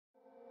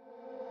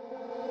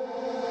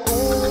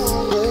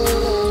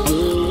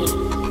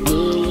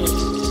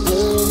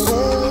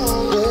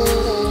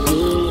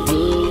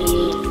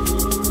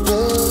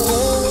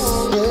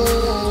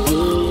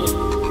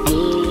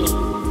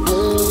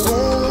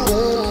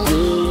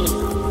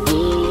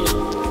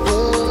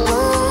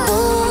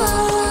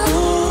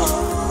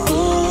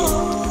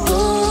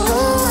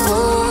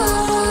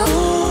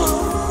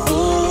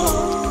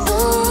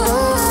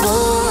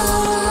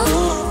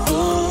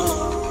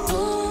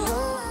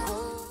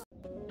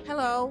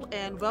Hello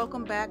and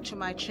welcome back to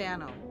my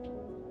channel.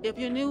 If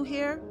you're new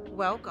here,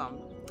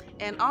 welcome.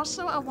 And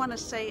also I want to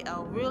say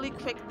a really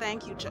quick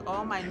thank you to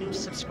all my new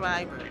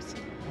subscribers.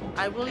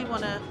 I really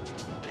want to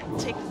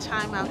take the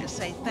time out to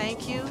say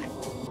thank you.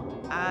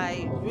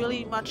 I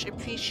really much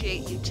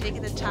appreciate you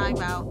taking the time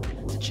out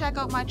to check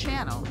out my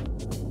channel.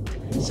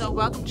 So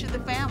welcome to the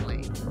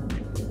family.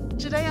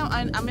 Today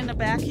I'm in the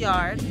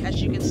backyard,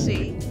 as you can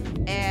see,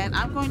 and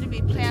I'm going to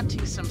be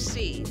planting some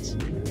seeds.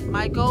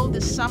 My goal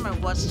this summer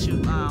was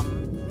to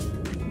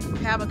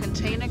have a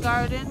container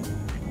garden,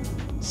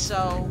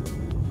 so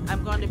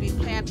I'm going to be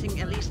planting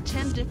at least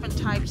 10 different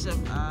types of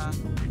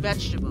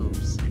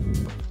vegetables.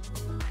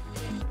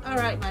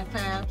 Alright my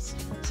fabs,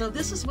 so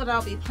this is what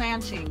I'll be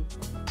planting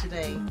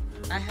today.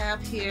 I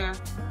have here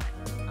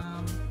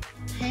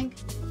pink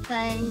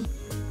fang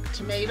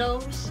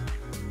tomatoes,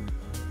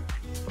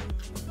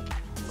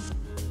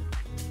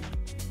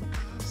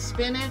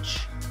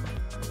 spinach.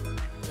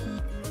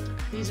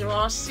 These are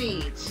all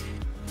seeds.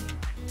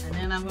 And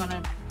then I'm going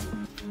to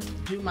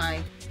do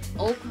my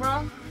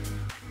okra.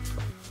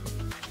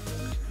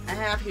 I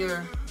have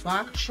here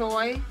bok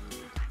choy,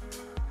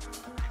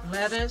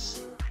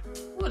 lettuce.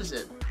 What is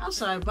it? I'm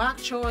sorry, bok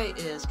choy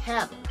is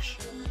cabbage.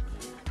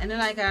 And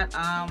then I got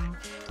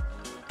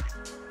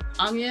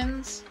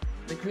onions,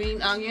 the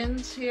green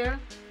onions here.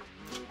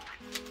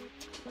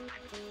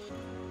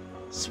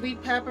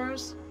 Sweet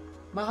peppers.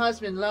 My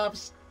husband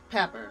loves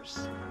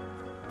peppers.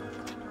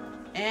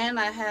 And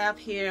I have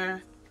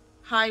here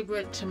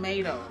hybrid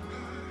tomato.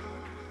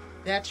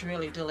 That's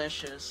really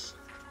delicious.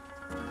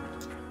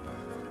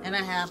 And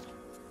I have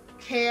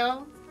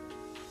kale,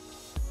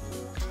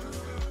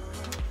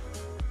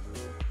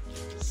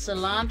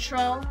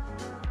 cilantro,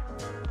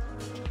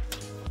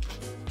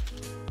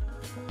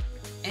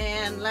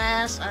 and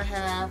last I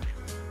have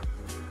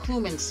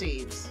cumin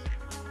seeds.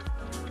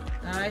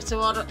 Alright,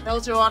 so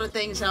those are all the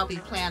things I'll be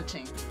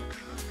planting.